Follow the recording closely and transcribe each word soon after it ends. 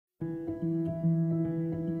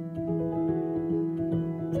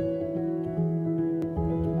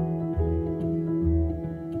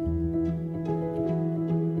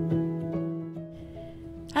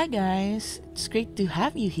Hi guys! It's great to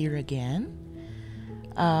have you here again.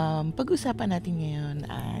 Pag-usapan natin ngayon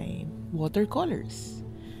ay watercolors.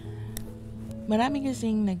 Marami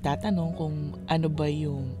kasing nagtatanong kung ano ba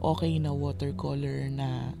yung okay na watercolor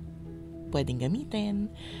na pwedeng gamitin,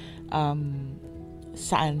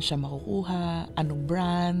 saan siya makukuha, anong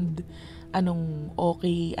brand, anong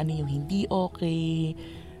okay, ano yung hindi okay.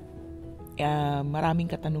 Maraming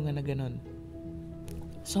katanungan na ganun.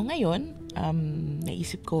 So ngayon,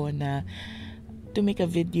 naisip ko na to make a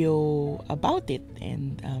video about it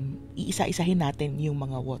and iisa-isahin natin yung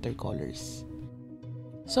mga watercolors.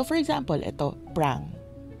 So for example, ito, Prang.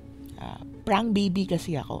 Prang baby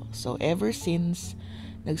kasi ako. So ever since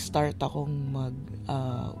nag-start akong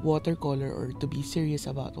watercolor or to be serious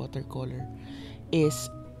about watercolor is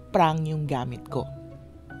Prang yung gamit ko.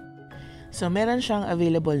 So, meron siyang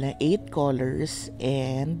available na 8 colors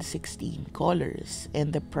and 16 colors.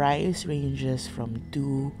 And the price ranges from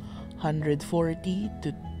 240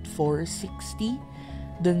 to 460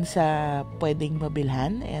 dun sa pwedeng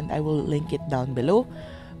mabilhan. And I will link it down below.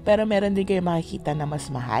 Pero meron din kayo makikita na mas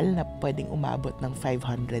mahal na pwedeng umabot ng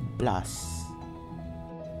 500 plus.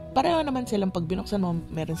 Pareho naman silang pag binuksan mo,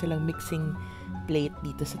 meron silang mixing plate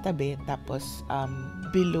dito sa tabi. Tapos,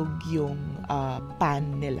 bilog yung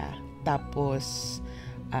pan nila. Tapos,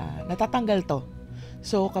 natatanggal to.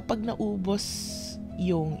 So, kapag naubos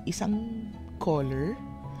yung isang color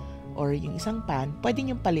or yung isang pan, pwede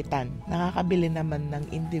nyo palitan. Nakakabili naman ng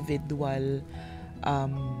individual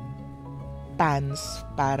pans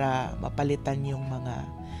para mapalitan yung mga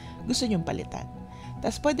gusto nyong palitan.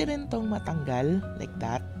 Tapos, pwede rin tong matanggal like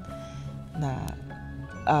that na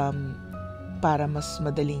para mas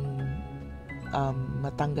madaling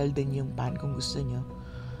matanggal din yung pan kung gusto nyo.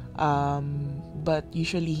 But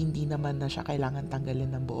usually hindi naman na siya kailangan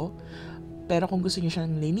tanggalin ng buo. Pero kung gusto niyo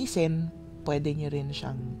siyang linisin, pwede niyo rin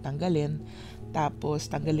siyang tanggalin. Tapos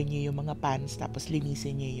tanggalin niyo yung mga pans, tapos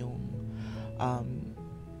linisin niyo yung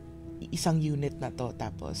isang unit na to.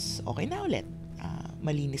 Tapos okay na ulit.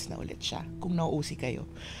 Malinis na ulit siya kung nauusi kayo.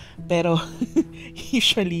 Pero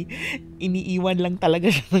usually iniiwan lang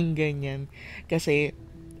talaga siya ng ganyan. Kasi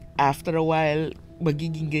after a while,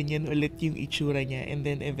 magiging ganyan ulit yung itsura niya. And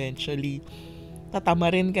then eventually,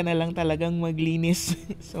 tatamarin ka na lang talagang maglinis.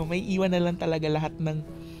 So, may iwan na lang talaga lahat ng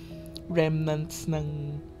remnants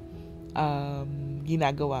ng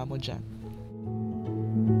ginagawa mo dyan.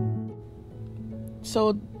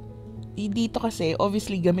 So, dito kasi,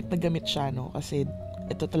 obviously, gamit na gamit siya, no? Kasi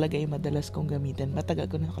ito talaga yung madalas kong gamitin. Matagal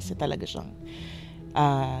ko na kasi talaga siyang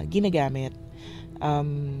ginagamit.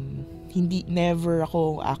 Never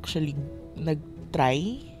ako actually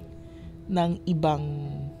nag-try ng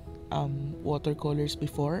ibang watercolors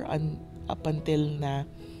before up until na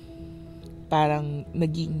parang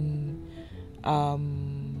naging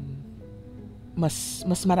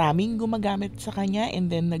mas maraming gumagamit sa kanya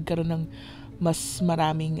and then nagkaroon ng mas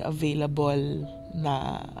maraming available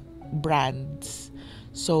na brands.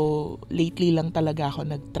 So, lately lang talaga ako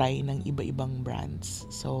nag-try ng iba-ibang brands.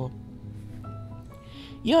 So,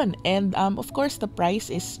 yun. And of course, the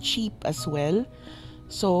price is cheap as well.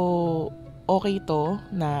 So, okay to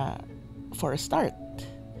na for a start.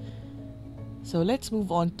 So, let's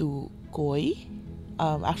move on to Koi.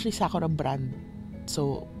 Actually, Sakura brand.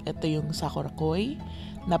 So, ito yung Sakura Koi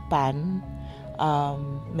na pan.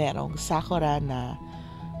 Merong Sakura na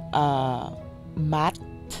matte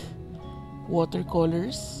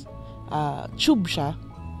watercolors. Tube siya.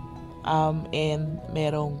 And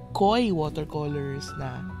merong Koi watercolors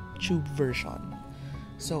na tube version.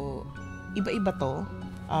 So, iba-iba to.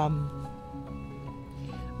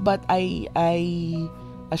 But I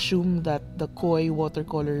assume that the Koi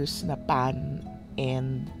watercolors na pan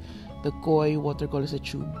and the Koi watercolors na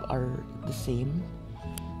tube are the same.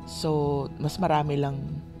 So, mas marami lang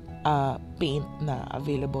paint na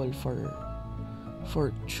available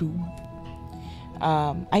for tube.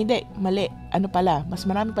 Hindi, mali. Ano pala, mas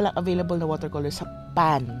marami palang available na watercolors sa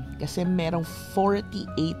pan. Kasi merong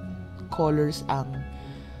 48 colors ang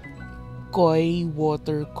Koi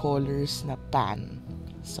watercolors na pan.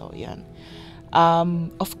 So, yan.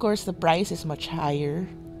 Of course, the price is much higher.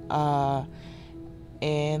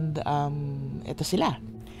 And ito sila.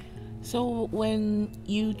 So, when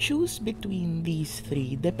you choose between these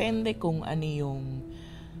three, depende kung ano yung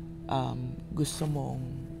gusto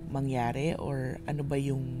mong mangyari or ano ba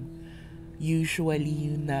yung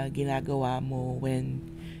usually na ginagawa mo when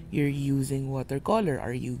you're using watercolor.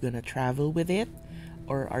 Are you gonna travel with it?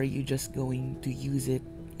 Or are you just going to use it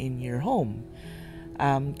in your home?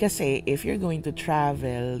 Kasi if you're going to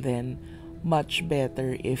travel, then much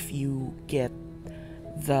better if you get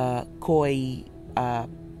the Koi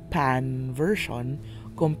pan version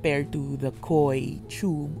compared to the koi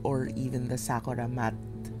tube or even the Sakura Mat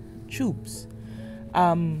tubes.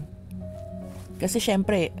 Kasi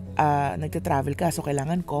syempre, nagta-travel ka, so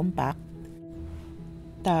kailangan compact.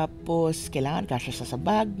 Tapos, kailangan kasya sa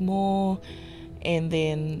bag mo. And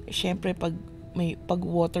then, syempre, pag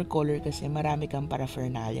watercolor kasi, marami kang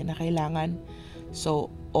paraphernalia na kailangan. So,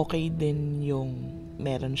 okay din yung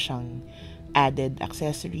meron siyang added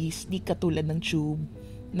accessories. Di katulad ng tube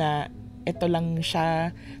na ito lang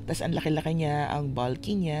siya, tas ang laki-laki niya, ang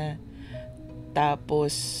bulky niya.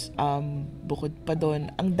 Tapos, bukod pa doon,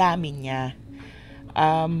 ang dami niya.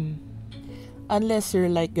 Unless you're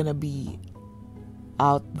like gonna be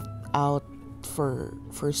out for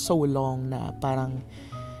so long na parang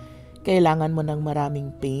kailangan mo ng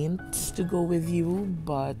maraming paints to go with you,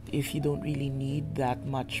 but if you don't really need that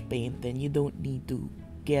much paint, then you don't need to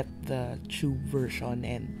get the tube version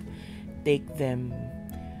and take them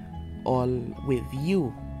all with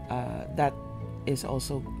you. That is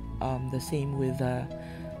also the same with the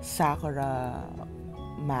Sakura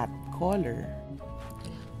Mat color.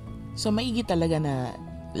 So maigi talaga na,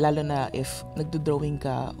 lalo na if nagdo-drawing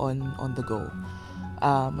ka on the go,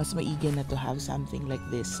 mas maigi na to have something like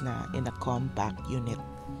this na in a compact unit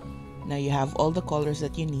na you have all the colors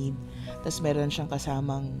that you need. Tas meron siyang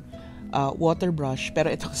kasamang water brush, pero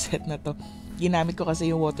itong set na to, ginamit ko kasi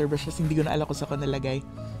yung water brush kasi hindi ko na alam kung saan ko nalagay,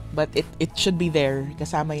 but it should be there,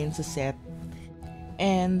 kasama yun sa set.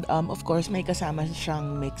 And of course may kasama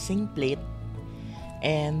siyang mixing plate.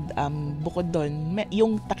 And bukod doon,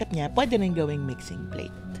 yung takip niya, pwede rin gawing mixing plate.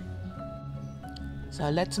 So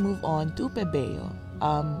let's move on to Pebeo.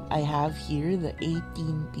 I have here the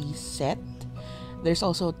 18-piece set. There's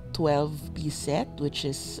also 12-piece set, which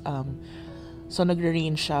is, so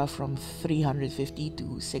nagre-range siya from 350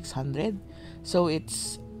 to 600. So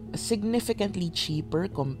it's significantly cheaper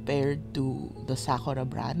compared to the Sakura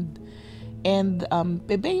brand. And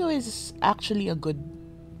Pebeo is actually a good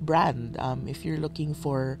brand if you're looking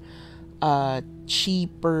for a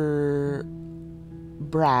cheaper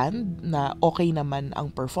brand na okay naman ang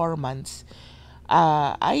performance.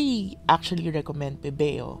 I actually recommend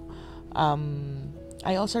Pebeo.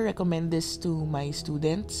 I also recommend this to my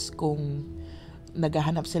students kung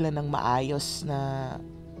naghahanap sila ng maayos na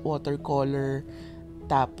watercolor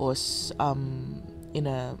tapos in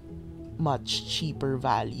a much cheaper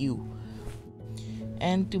value.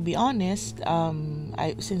 And to be honest,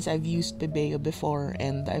 since I've used Pebeo before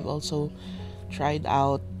and I've also tried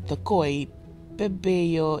out the koi,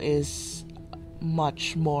 Pebeo is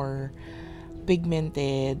much more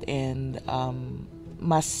pigmented and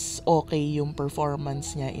mas okay yung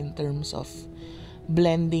performance niya in terms of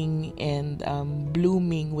blending and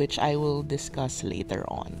blooming, which I will discuss later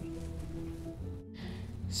on.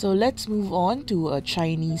 So let's move on to a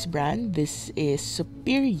Chinese brand. This is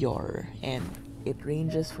Superior and it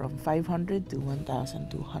ranges from 500 to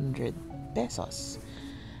 1,200 pesos.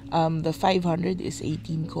 The 500 is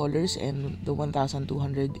 18 colors and the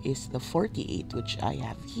 1,200 is the 48, which I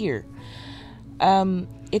have here.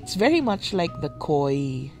 It's very much like the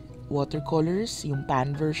koi watercolors, yung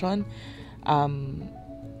pan version.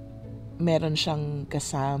 Meron siyang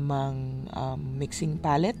kasamang mixing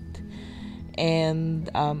palette and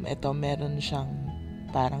ito meron siyang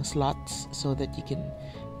parang slots so that you can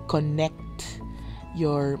connect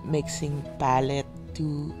your mixing palette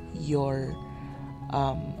to your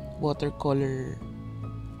watercolor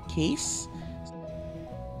case.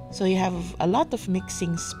 So you have a lot of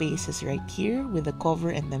mixing spaces right here with the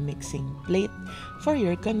cover and the mixing plate for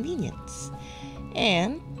your convenience.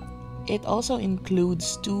 And it also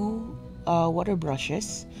includes 2 water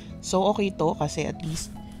brushes. So okay to kasi at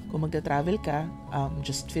least kung magta-travel ka,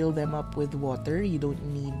 just fill them up with water. You don't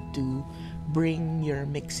need to bring your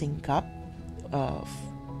mixing cup.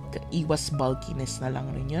 Iwas bulkiness na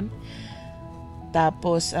lang rin yun.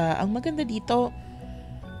 Tapos ang maganda dito,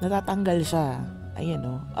 natatanggal siya. Ayan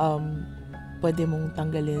pwede mong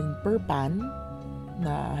tanggalin per pan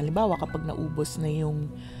na halimbawa kapag naubos na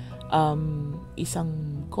yung isang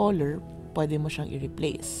color, pwede mo siyang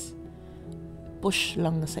i-replace. Push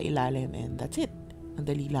lang sa ilalim and that's it.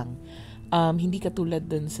 Madali lang. Hindi katulad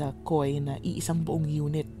dun sa koi na iisang buong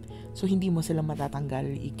unit. So hindi mo sila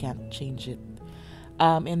matatanggal, you can't change it.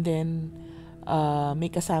 And then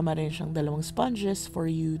may kasama rin siyang 2 sponges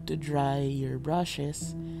for you to dry your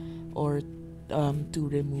brushes or to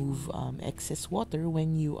remove excess water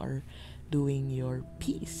when you are doing your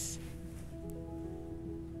piece.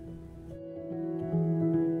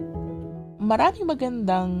 Maraming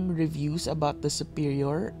magandang reviews about the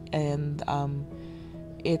Superior and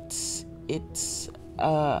it's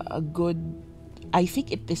a good I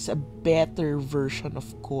think it is a better version of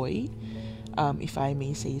koi, if I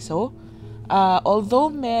may say so.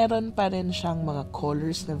 Although meron pa rin siyang mga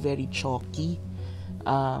colors na very chalky,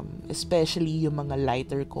 especially yung mga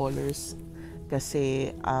lighter colors,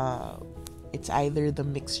 kasi it's either the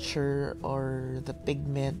mixture or the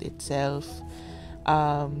pigment itself.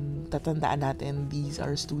 Tatandaan natin, these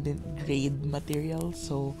are student grade materials,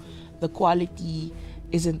 so the quality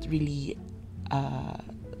isn't really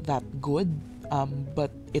that good,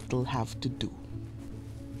 but it'll have to do.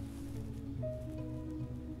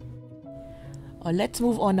 Let's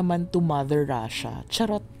move on naman to Mother Russia.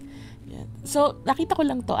 Charot. Yan. So, nakita ko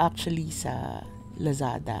lang to actually sa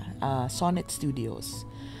Lazada, Sonnet Studios.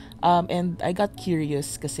 And I got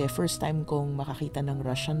curious kasi first time kong makakita ng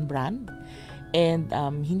Russian brand. And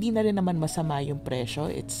hindi na rin naman masama yung presyo.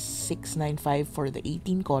 It's $695 for the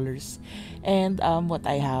 18 colors. And what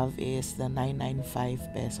I have is the 995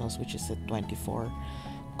 pesos, which is the 24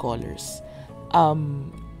 colors.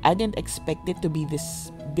 I didn't expect it to be this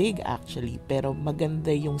big actually, pero maganda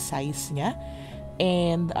yung size niya.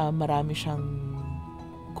 And marami siyang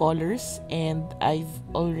colors. And I've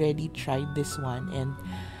already tried this one. And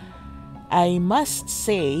I must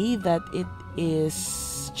say that it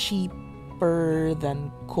is cheaper than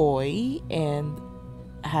koi and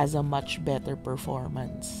has a much better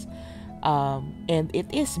performance. And it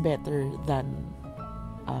is better than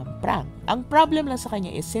Prang. Ang problem lang sa kanya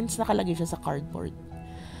is since nakalagay siya sa cardboard,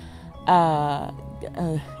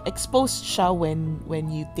 exposed siya when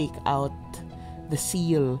you take out the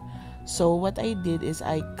seal. So what I did is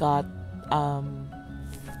I got an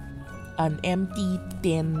empty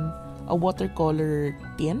tin, a watercolor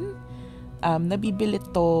tin. Nabibili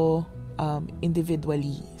to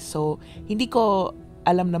individually. So hindi ko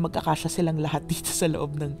alam na magkakasya silang lahat dito sa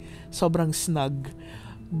loob ng sobrang snug.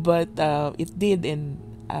 But it did, and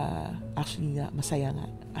actually nga, masaya nga.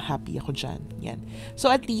 Happy ako dyan. Yan. So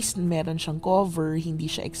at least meron siyang cover, hindi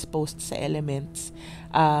siya exposed sa elements.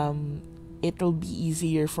 It'll be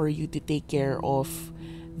easier for you to take care of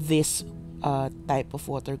this type of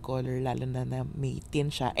watercolor, lalo na may tin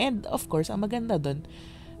siya. And of course, ang maganda dun,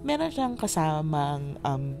 meron siyang kasamang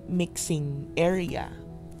mixing area.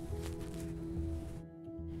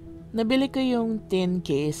 Nabili ko yung tin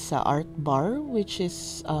case sa Art Bar, which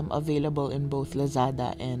is available in both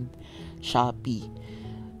Lazada and Shopee.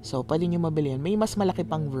 So, pwede nyo mabili yun. May mas malaki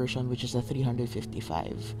pang version, which is a 355.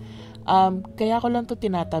 Kaya ko lang to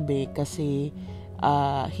tinatabi kasi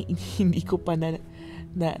hindi ko pa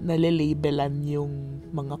nalalabelan yung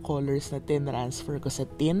mga colors na tin-transfer ko sa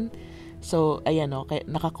tin. So, ayan o,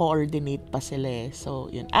 naka-coordinate pa sila eh. So,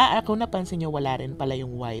 yun. Kung napansin nyo, wala rin pala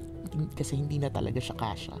yung white kasi hindi na talaga siya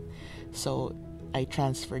kasha. So, I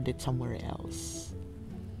transferred it somewhere else.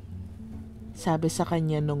 Sabi sa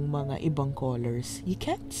kanya nung mga ibang colors, "You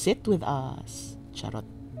can't sit with us." Charot.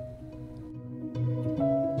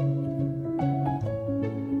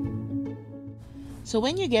 So,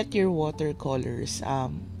 when you get your watercolors,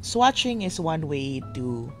 swatching is one way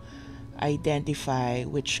to identify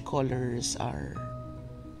which colors are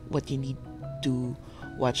what you need to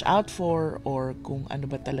watch out for, or kung ano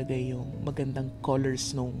ba talaga yung magandang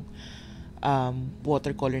colors nung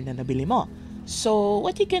watercolor na nabili mo. So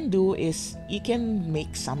what you can do is you can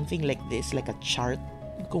make something like this, like a chart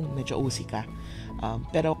kung medyo OC ka.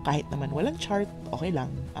 Pero kahit naman walang chart, okay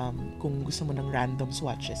lang. Kung gusto mo ng random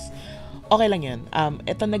swatches, okay lang yun.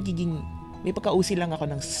 Ito may pagka-usi lang ako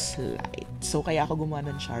ng slide. So, kaya ako gumawa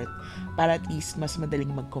ng chart para at least mas madaling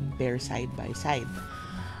mag-compare side by side.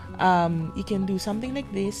 You can do something like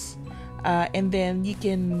this. And then, you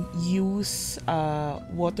can use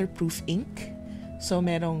waterproof ink. So,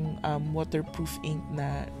 merong waterproof ink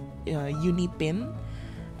na Unipin.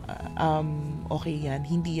 Okay yan.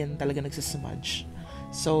 Hindi yan talaga nagsasmudge.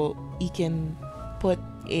 So, you can put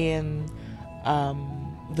in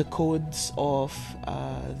the codes of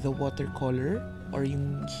the watercolor or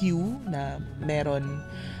yung hue na meron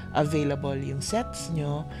available yung sets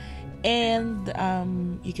nyo, and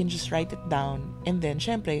you can just write it down, and then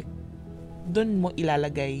syempre dun mo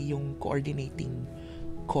ilalagay yung coordinating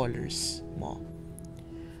colors mo.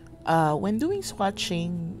 When doing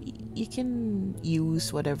swatching, you can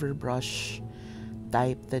use whatever brush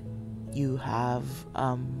type that you have.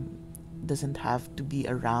 Doesn't have to be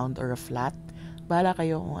a round or a flat. Bahala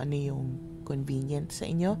kayo kung ano yung convenient sa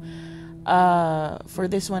inyo. For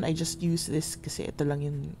this one, I just use this kasi ito lang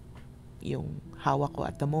yung hawak ko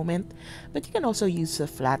at the moment. But you can also use a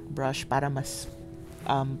flat brush para mas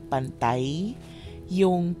pantay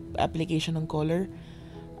yung application ng color.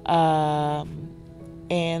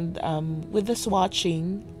 And with the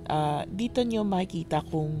swatching, dito nyo makikita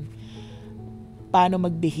kung paano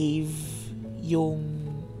mag-behave yung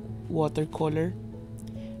watercolor,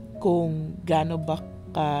 kung gaano ba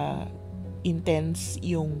ka-intense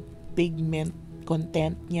yung pigment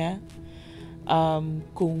content niya,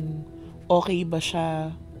 kung okay ba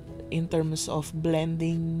siya in terms of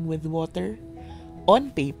blending with water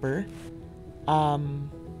on paper,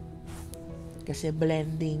 kasi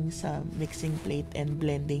blending sa mixing plate and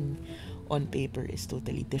blending on paper is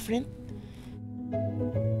totally different.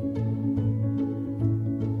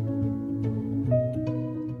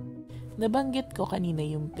 Nabanggit ko kanina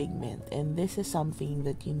yung pigment, and this is something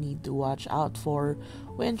that you need to watch out for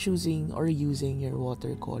when choosing or using your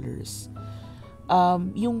watercolors.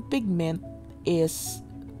 Yung pigment is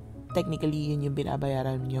technically yun yung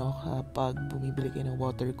binabayaran nyo kapag bumibili kayo ng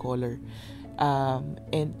watercolor.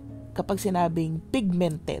 And kapag sinabing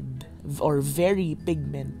pigmented or very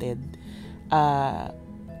pigmented,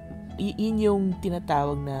 yun yung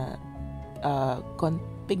tinatawag na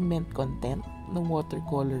pigment content ng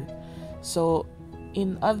watercolor. So,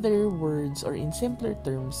 in other words or in simpler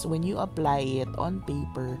terms, when you apply it on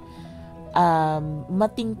paper,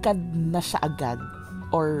 matingkad na siya agad,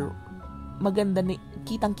 or maganda na,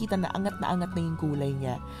 kitang-kita na angat na yung kulay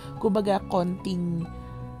niya. Kumbaga, konting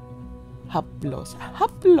haplos,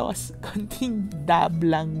 konting dab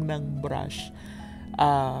lang ng brush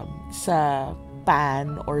sa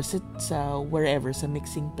pan or sa wherever, sa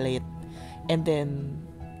mixing plate, and then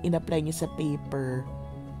in-apply niyo sa paper,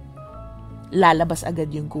 lalabas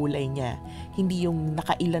agad yung kulay niya. Hindi yung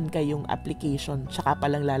nakailan kayong application, tsaka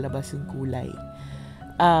palang lalabas yung kulay.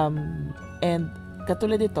 And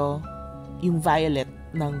katulad ito, yung violet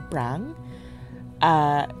ng Prang,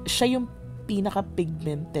 siya yung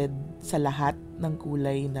pinaka-pigmented sa lahat ng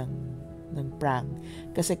kulay ng Prang.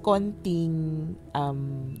 Kasi konting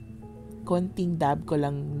dab ko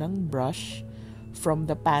lang ng brush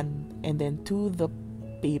from the pan and then to the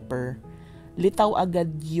paper, litaw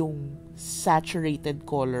agad yung saturated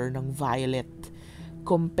color ng violet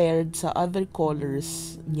compared sa other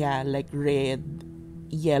colors niya like red,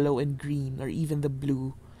 yellow, and green, or even the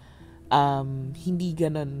blue. Hindi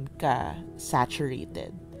ganun ka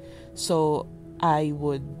saturated. So, I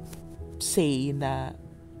would say na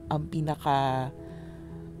ang pinaka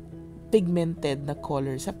pigmented na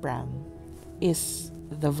color sa Prang is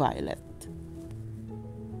the violet.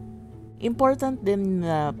 Important din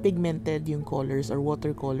na pigmented yung colors or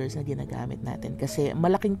watercolors na ginagamit natin kasi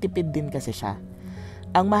malaking tipid din kasi siya.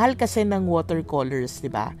 Ang mahal kasi ng watercolors,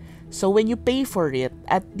 di ba? So when you pay for it,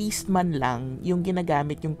 at least man lang yung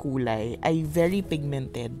ginagamit yung kulay ay very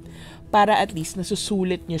pigmented para at least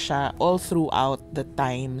nasusulit nyo siya all throughout the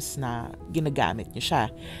times na ginagamit nyo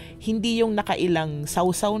siya. Hindi yung nakailang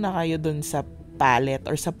sausaw na kayo dun sa palette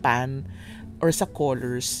or sa pan or sa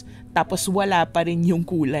colors, tapos wala pa rin yung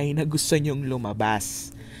kulay na gusto nyong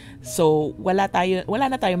lumabas. So, wala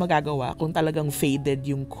na tayo magagawa kung talagang faded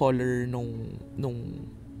yung color nung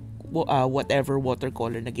whatever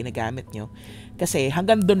watercolor na ginagamit nyo. Kasi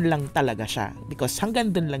hanggang dun lang talaga siya. Because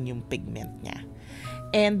hanggang dun lang yung pigment niya.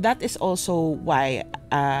 And that is also why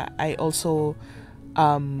I also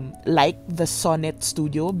like the Sonnet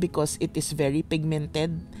Studio, because it is very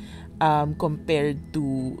pigmented compared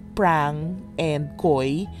to Prang and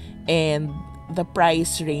Koi, and the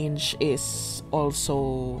price range is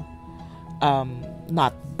also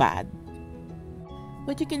not bad.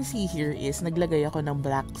 What you can see here is naglagay ako ng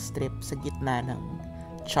black strip sa gitna ng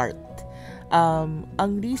chart.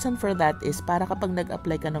 Ang reason for that is para kapag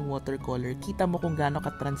nag-apply ka ng watercolor, kita mo kung gaano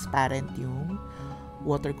ka-transparent yung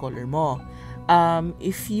watercolor mo.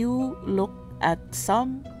 If you look at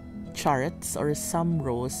some charts or some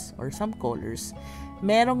rows or some colors,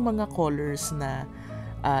 merong mga colors na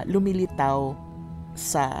lumilitaw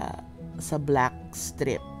sa black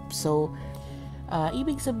strip. So,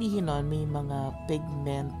 ibig sabihin nun, may mga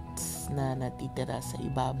pigments na natitira sa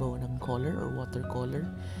ibabaw ng color or watercolor.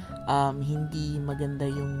 Hindi maganda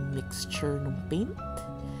yung mixture ng paint.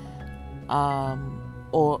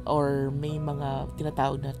 Or may mga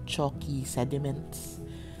tinatawag na chalky sediments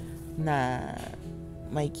na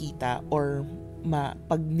may kita, or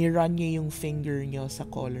pag nirun nyo yung finger nyo sa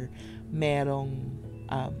color, merong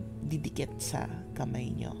didikit sa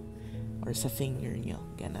kamay nyo or sa finger nyo,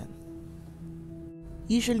 ganun.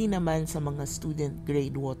 Usually naman sa mga student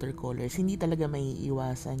grade watercolors, hindi talaga may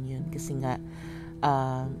iwasan yun kasi nga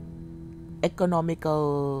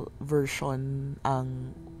economical version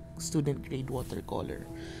ang student grade watercolor.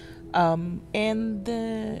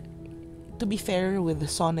 To be fair with the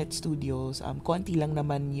Sonnet Studios, konti lang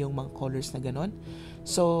naman yung mga colors na ganon.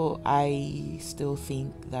 So, I still think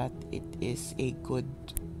that it is a good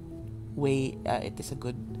way, it is a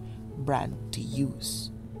good brand to use.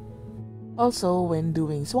 Also, when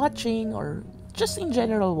doing swatching or just in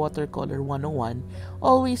general watercolor 101,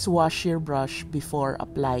 always wash your brush before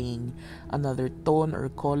applying another tone or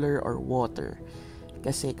color or water.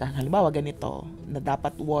 Kasi halimbawa ganito, na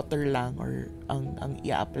dapat water lang or ang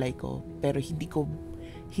i-apply ko, pero hindi ko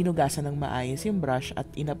hinugasan ng maayos yung brush at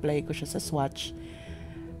in-apply ko siya sa swatch,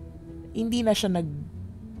 hindi na siya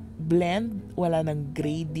nag-blend, wala nang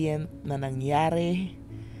gradient na nangyari,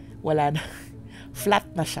 wala na, flat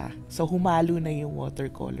na siya. So, humalo na yung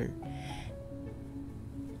watercolor.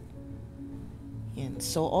 Yan.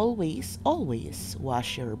 So, always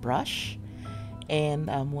wash your brush.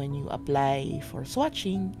 And when you apply for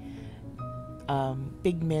swatching,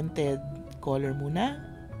 pigmented color muna,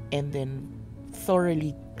 and then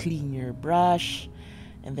thoroughly clean your brush,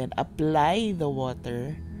 and then apply the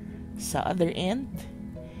water sa other end,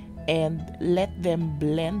 and let them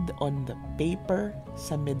blend on the paper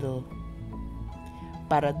sa middle.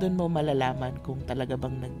 Para dun mo malalaman kung talaga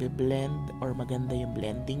bang nagbe-blend or maganda yung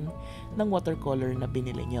blending ng watercolor na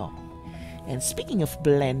binili nyo. And speaking of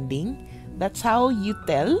blending, that's how you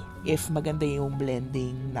tell if maganda yung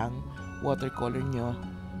blending ng watercolor nyo.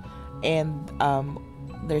 And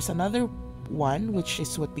there's another one which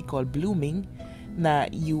is what we call blooming,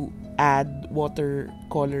 na you add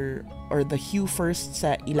watercolor or the hue first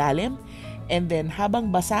sa ilalim, and then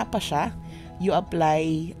habang basa pa siya, you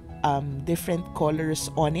apply different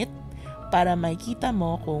colors on it para makita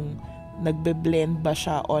mo kung nagbe-blend ba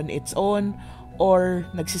siya on its own or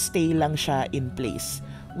nagsistay lang siya in place,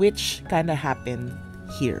 which kinda happened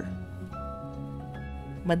here.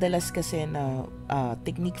 Madalas kasi na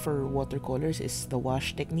technique for watercolors is the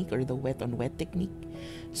wash technique or the wet on wet technique.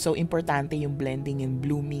 So, importante yung blending and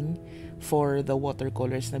blooming for the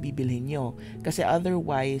watercolors na bibilhin nyo. Kasi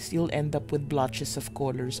otherwise, you'll end up with blotches of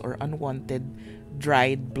colors or unwanted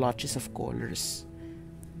dried blotches of colors.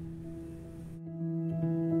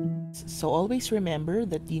 So always remember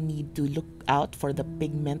that you need to look out for the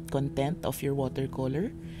pigment content of your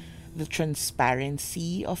watercolor, the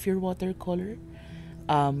transparency of your watercolor,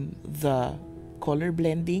 the color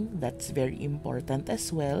blending, that's very important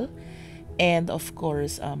as well, and of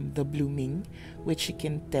course the blooming, which you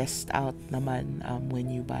can test out naman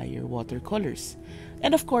when you buy your watercolors,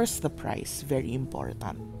 and of course the price, very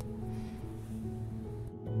important.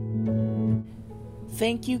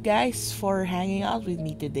 Thank you guys for hanging out with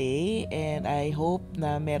me today, and I hope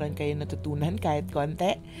na meron kayo natutunan kahit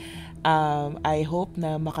konti. I hope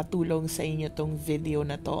na makatulong sa inyo tong video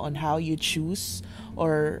na to on how you choose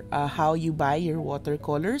or how you buy your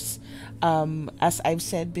watercolors. As I've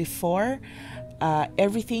said before,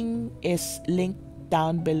 everything is linked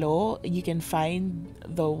down below. You can find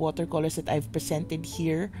the watercolors that I've presented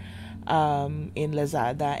here in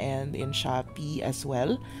Lazada and in Shopee as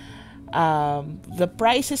well. The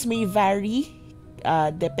prices may vary,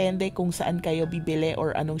 depende kung saan kayo bibili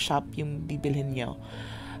or anong shop yung bibilhin nyo.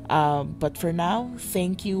 But for now,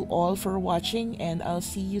 thank you all for watching, and I'll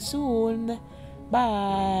see you soon.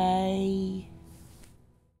 Bye!